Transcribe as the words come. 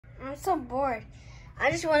I'm so bored.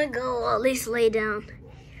 I just want to go at least lay down.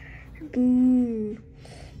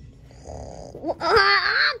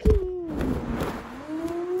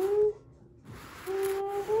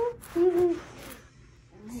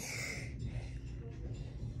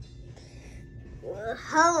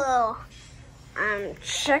 Hello. I'm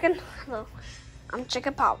checking. Hello. I'm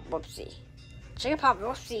Chicken Pop. Whoopsie. Chicken Pop.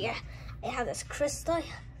 Whoopsie. I have this crystal.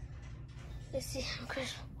 Let's see.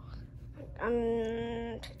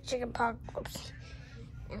 Chicken Pop. Whoopsie.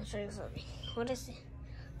 I'm showing you something. What is it?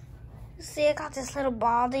 You see, I got this little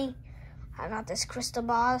body. I got this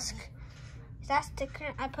Cristeball. Is that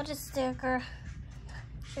sticker? I put a sticker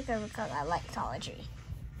because I like Dollar Tree.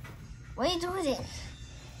 What are you doing with it?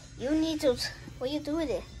 You need to. What are you doing with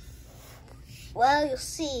it? Well, you'll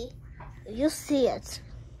see it.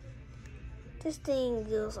 This thing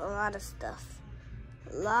does a lot of stuff.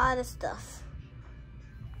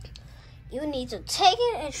 You need to take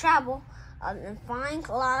it and travel and find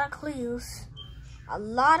a lot of clues.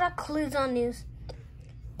 On this.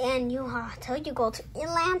 And you till you go to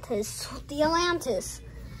Atlantis,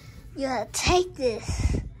 you gotta take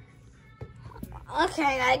this.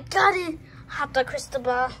 Okay, I got it. Hop the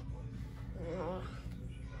Cristeball.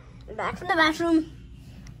 Back from the bathroom.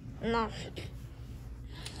 No.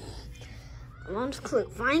 I want to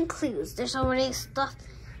find clues. There's already stuff.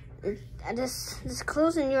 There's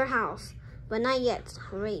clues in your house, but not yet.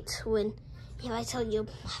 Wait, if I tell you,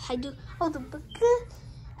 I do. Oh, the book.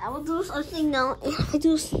 I will do something now. If I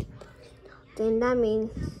do, then that means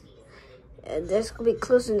there's gonna be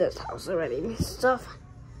clues in this house already. There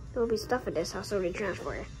will be stuff in this house already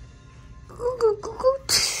transported.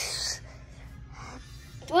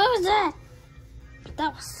 What was that?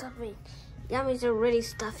 That was something. That means there's already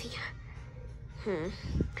stuff here.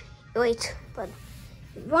 Wait, but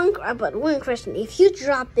one question. If you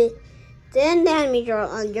drop it, then that means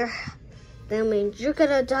that means you're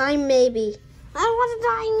gonna die maybe. I don't want to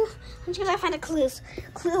die. I'm just gonna find the clues.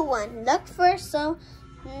 Clue 1. Look for some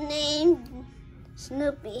named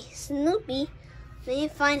Snoopy. Then you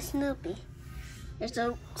find Snoopy. There's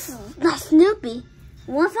not Snoopy.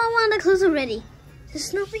 Once I found the clues already. Is it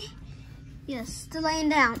Snoopy? Yes, still laying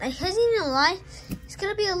down. He's even alive. He's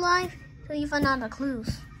gonna be alive till you find out the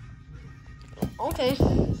clues. Okay.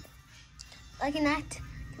 I can act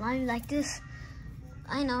like this.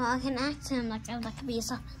 I know, I can act him like I could be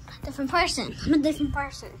a different person. I'm a different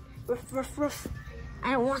person. Ruff.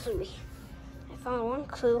 I don't want to be. I found one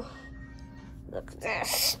clue. Look at that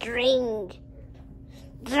string.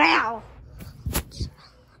 Ow.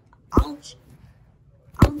 Ouch.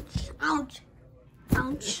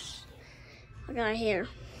 I got here.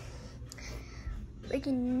 We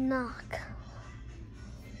can knock.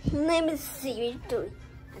 Let me see what you're doing.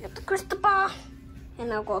 I got the Cristeball,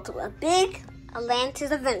 and I'll go to a big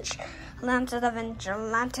Atlantis adventure. What's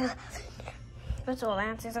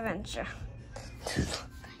Atlantis adventure?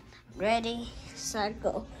 Ready, set,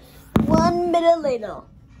 go. 1 minute later.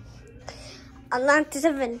 Atlantis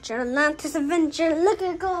adventure. Look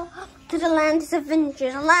at go to the Atlantis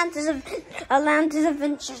adventures. Atlantis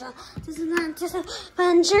adventures.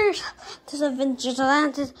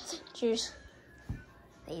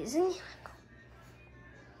 Amazing.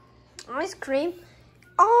 Ice cream.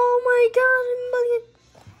 Oh my god,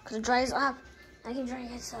 because it dries up. I can dry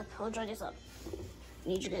this up. I'll dry this up.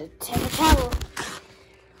 Need you to take a towel.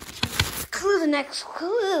 The next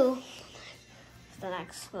clue.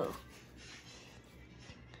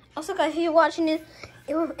 Also, guys, if you're watching it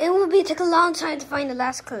will take a long time to find the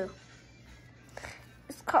last clue.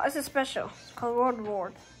 It's a special. It's called World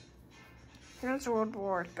War. Here's World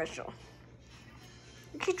War Special.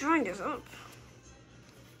 You keep drawing this up.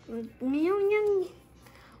 $1 million.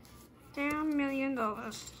 Damn, $1 million.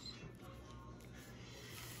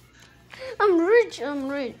 I'm rich. So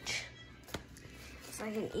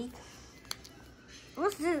I can eat.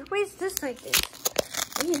 What's this? Why is this like this?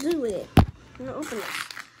 What do you do with it? I'm gonna open it.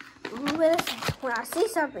 When I see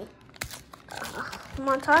something. I'm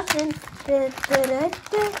on touching.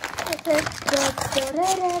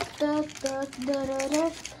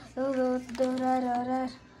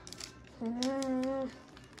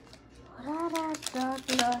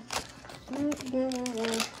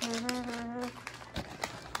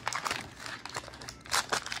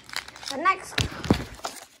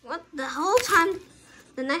 The whole time,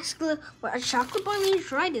 the next clue, a chocolate bar. Let me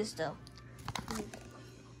try this though.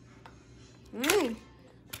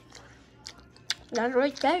 That's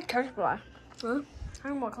really good, Cristeball. Huh?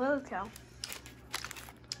 I'm more clothes, Cal.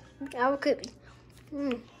 Our cookie.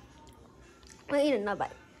 I'll eat another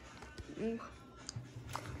bite.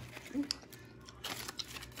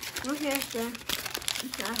 Okay, so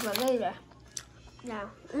That's for later. Now.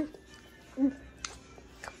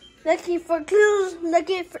 Looking for clues,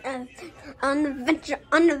 looking for on adventure,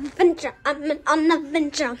 on adventure. I'm on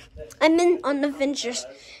adventure. I'm on adventures.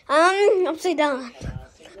 I'm upside down.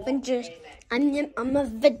 Adventures. I'm on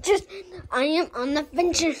adventures. I am on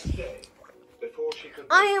adventures.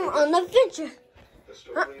 I am on adventure.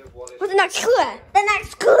 What's the next clue? The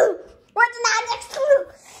next clue. What's the next clue?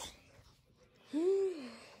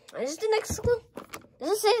 Is this the next clue?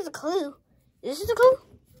 Doesn't say it's a clue. Is this a clue?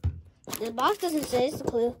 The box doesn't say it's a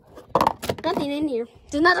clue. Nothing in here.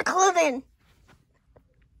 There's not a clue then.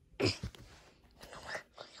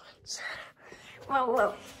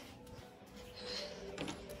 Whoa.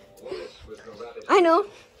 I know.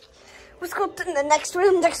 Let's go to the next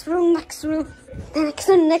room. Next room.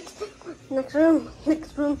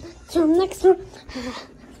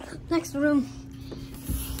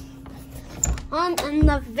 On an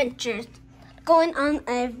adventure. Going on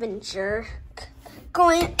adventures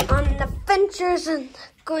and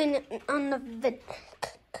going on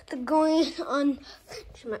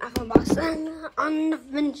my apple box and on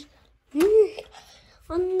adventures.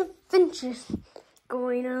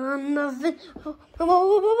 Going on adventures.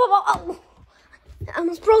 I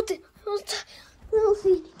almost broke it. We'll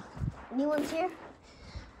see. Anyone's here?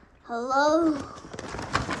 Hello?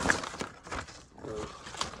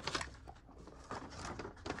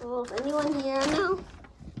 Well, is anyone here now?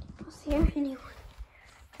 Is here anyone?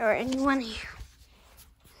 Or anyone here?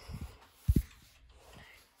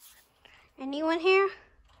 Anyone here?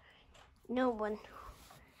 No one.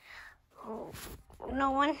 Oh,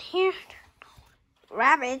 no one here?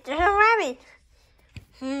 Rabbit, there's a rabbit.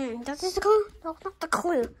 That's just a clue? No, not the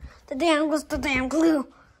clue. The damn clue.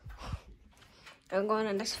 I'm going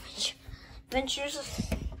on next adventures.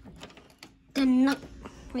 Then not.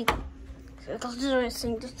 Wait. Let's do this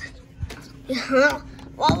thing.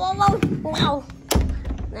 Whoa.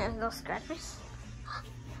 There's no scratchers.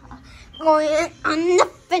 Going on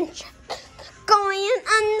adventure. Going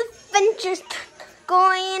on adventures.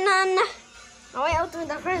 Going on. Oh wait, I'll do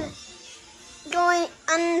that first. Going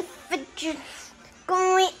on adventures.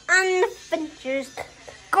 Going on adventures.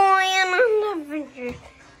 Going on adventures.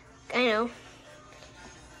 I know.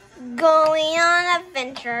 Going on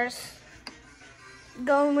adventures.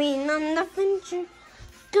 Going on adventure.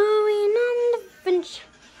 Going on adventure.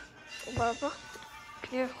 Barbara,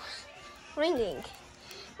 you're ringing.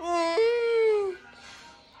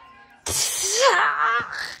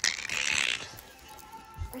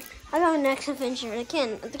 I got next adventure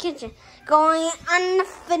again at the kitchen. Going on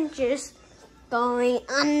adventures. Going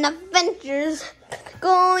on adventures.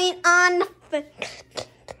 Going on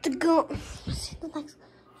to go. What's the next?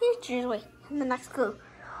 Here's wait. The next clue.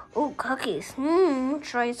 Oh, cookies.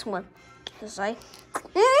 Try this one. That's like.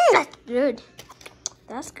 That's good.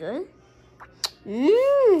 That's good.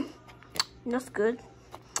 That's good.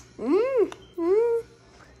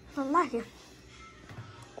 I like it.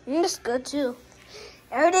 That's good too.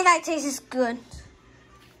 Everything I taste is good.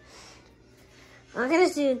 I'm gonna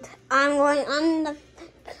do it. I am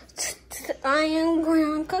going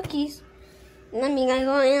on cookies. That means I'm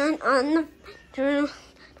going on the.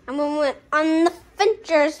 I'm going on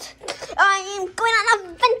adventures. I am going on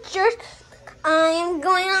adventures. I am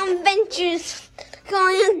going on adventures.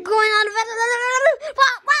 Going on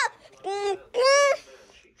adventures.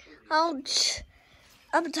 Ouch.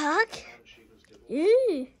 Up talk.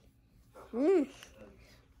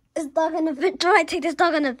 This dog on adventure. I take this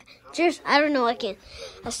dog on adventures. I don't know. I can't.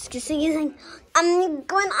 I was just singing. I'm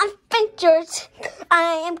going on adventures. I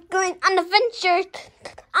am going on adventures.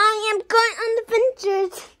 I am going on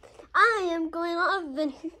adventures. I am going on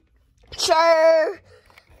adventure.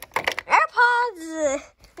 AirPods.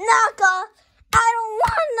 Knuckle. I don't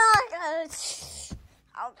want knuckles.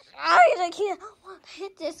 I can't. I want to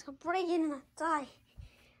hit this. I'm breaking and I die.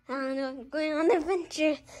 I'm going on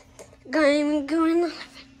adventure. I am going on.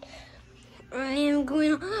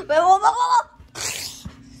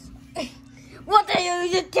 What the hell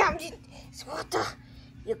you damn it? What the?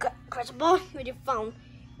 You got Cristeball with your phone.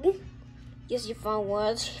 Yes, you found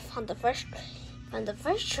words. You found the first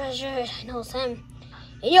treasure. I know Sam.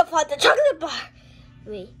 And you found the chocolate bar.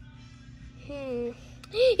 Wait. You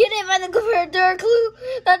didn't find the third clue.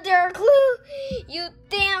 The third clue. You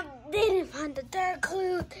didn't find the third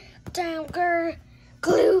clue. Damn girl.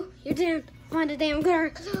 Clue. You didn't find the damn girl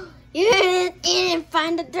clue. You didn't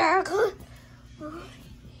find the third clue.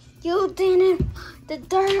 You didn't. The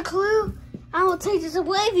third clue. I will take this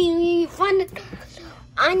away from you. You find it.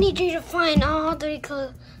 I need you to find all 3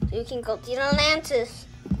 clues so you can go to Atlantis.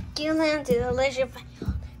 Get Atlantis unless you find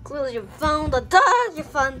clues. You found the dog. You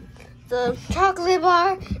found the chocolate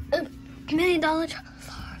bar, $1 million chocolate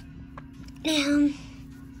bar, and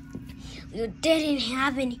you didn't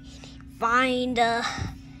have any. Find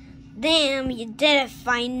them. You didn't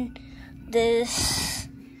find the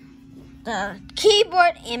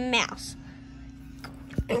keyboard and mouse.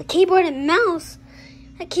 A keyboard and mouse.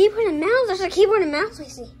 A keyboard and mouse. There's a keyboard and mouse. We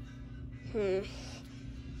see.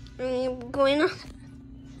 Going on.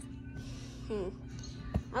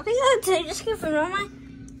 Okay, that's it. Just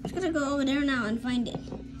gonna go over there now and find it.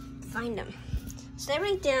 Find them. Stay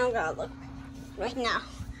right there, girl. Look, right now.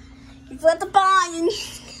 You put the ball in.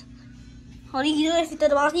 How do you do it if you throw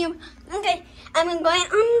the ball in you? Okay, I'm going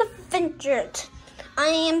on the adventures. I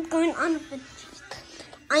am going on adventures.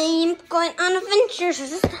 I am going on adventures. Is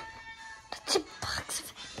this the box of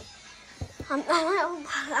it? I'm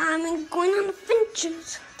going on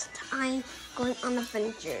adventures. I'm going on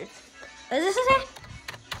adventures. Is this it?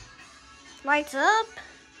 Lights up.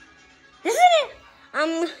 This is it.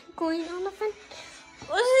 I'm going on adventures.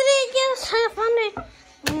 Was it? Yes, I found it.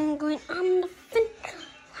 I'm going on adventures.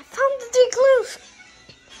 I found the 3 clues.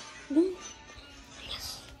 Yes.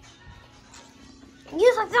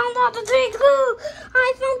 Yes, I found out the 3 clues.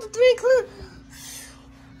 I found the 3 clues.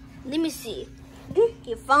 Let me see.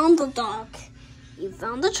 You found the dog. You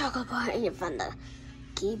found the chocolate bar, and you found the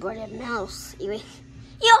keyboard and mouse. You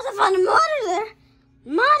also found a monitor.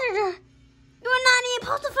 Monitor. You're not even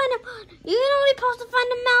supposed to find a monitor. You're only supposed to find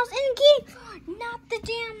the mouse and keyboard, not the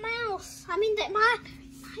damn mouse. I mean,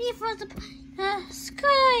 you're supposed to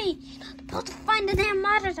sky. You're not supposed to find the damn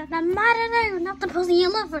monitor. The monitor. You're not supposed to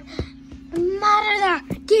yell over. The monitor.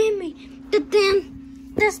 Give me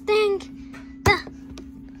this thing.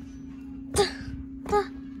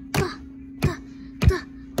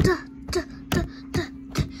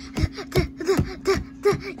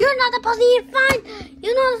 You're not supposed to even find.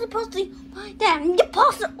 You're not supposed to find that. You're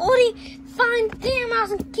supposed to only find the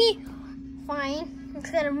mouse and key. Fine.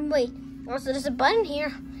 Instead of wait. Also, there's a button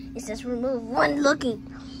here. It says remove one looking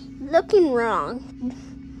wrong.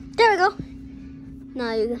 There we go.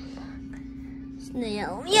 Now you can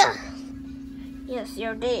snail. Yeah. Yes,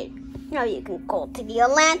 you did. Now you can go to the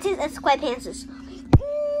Atlantis and SquarePants.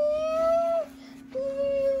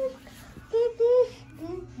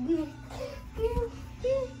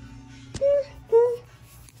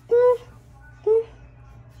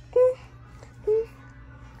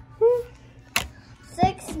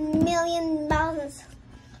 $6 million.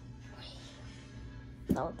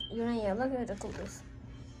 No, you're not here. Look at the clues.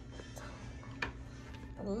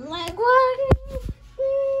 Like what?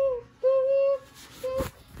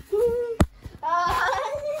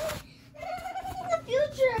 The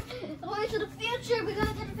future. I'm going to the future. We're going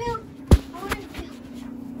to the future.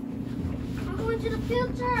 I'm going to the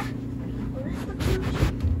future. What is the future?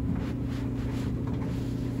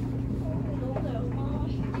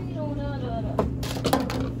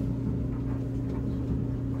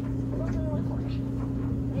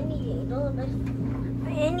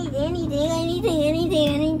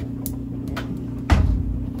 Anything.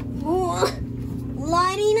 Oh,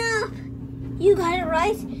 lighting up. You got it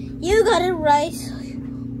right.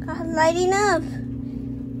 Lighting up.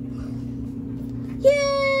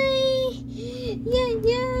 Yay!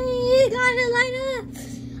 You got it light up.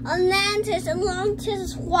 Atlantis,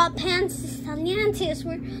 SquarePants, Atlantis.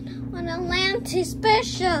 We're on Atlantis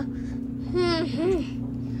Special.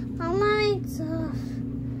 Lights off.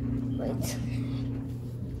 Wait.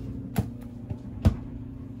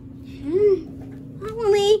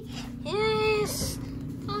 Emily, yes,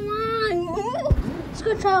 come on. Let's go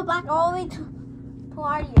travel back all the way to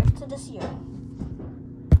our year, to this year.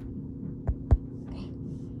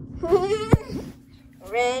 Okay.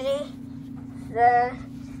 Ready, set,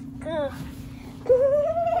 go.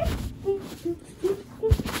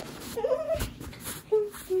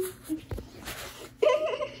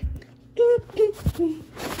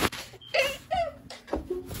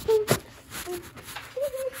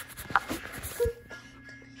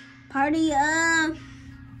 Party up.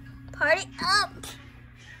 Party up.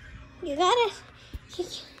 You got it.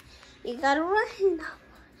 You got it right now.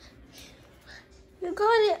 You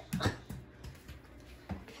got it.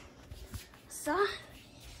 So,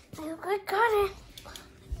 I got it.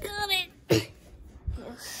 Got it.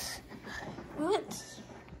 Yes. What?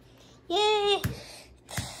 Yay.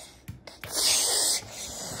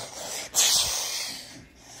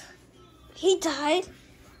 He died.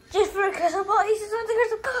 Just for a Cristeball, he says something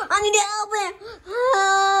Cristeball. I need to help him.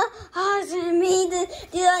 I didn't mean to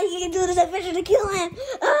he can do this adventure to kill him.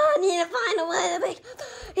 I need to find a way to make.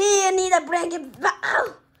 I need to bring him back.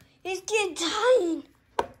 Ow! He keeps dying.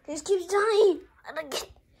 He keeps dying.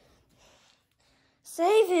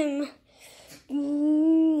 Save him.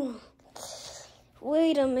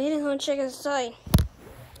 Wait a minute, I'm gonna check inside. Is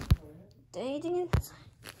there anything inside?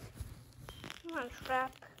 Come on,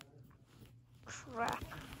 trap.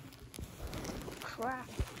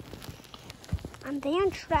 I'm being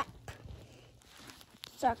trapped.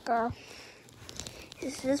 Sucker.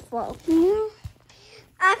 This is his fault.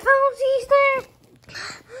 I found these there.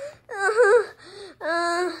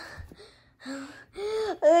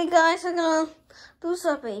 Hey guys, I'm gonna do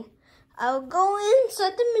something. I'll go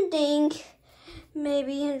inside the building,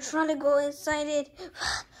 maybe, and try to go inside it.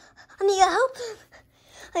 I need help.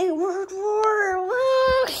 I word war.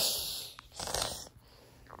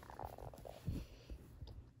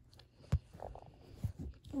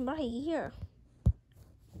 Right here.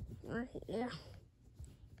 Right here.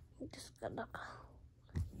 I'm just gonna go.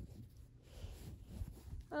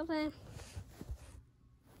 Okay.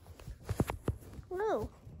 Whoa.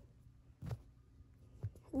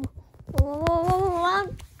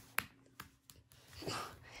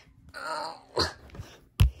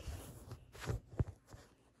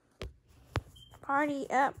 Party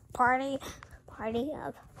up, party up, party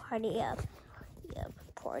up, party up,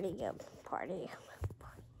 party up, party up,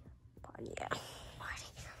 party up,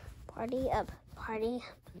 party up, party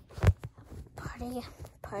up,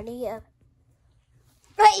 party up.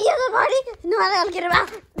 Right, here's the party. No, I gotta get him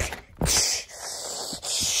out.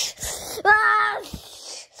 Ah!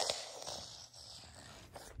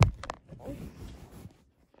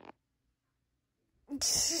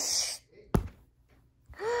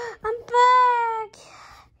 I'm back.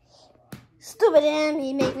 Stupid him,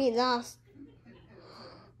 he made me lost.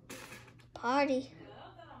 Party.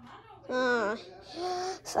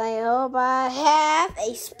 So I hope I have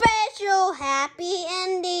a special happy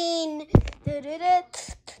ending.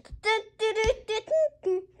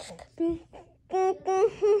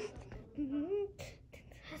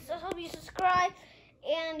 So I hope you subscribe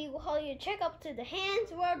and you check up to the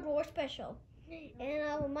Hands World War Special. And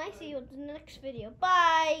I might see you in the next video.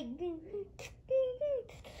 Bye.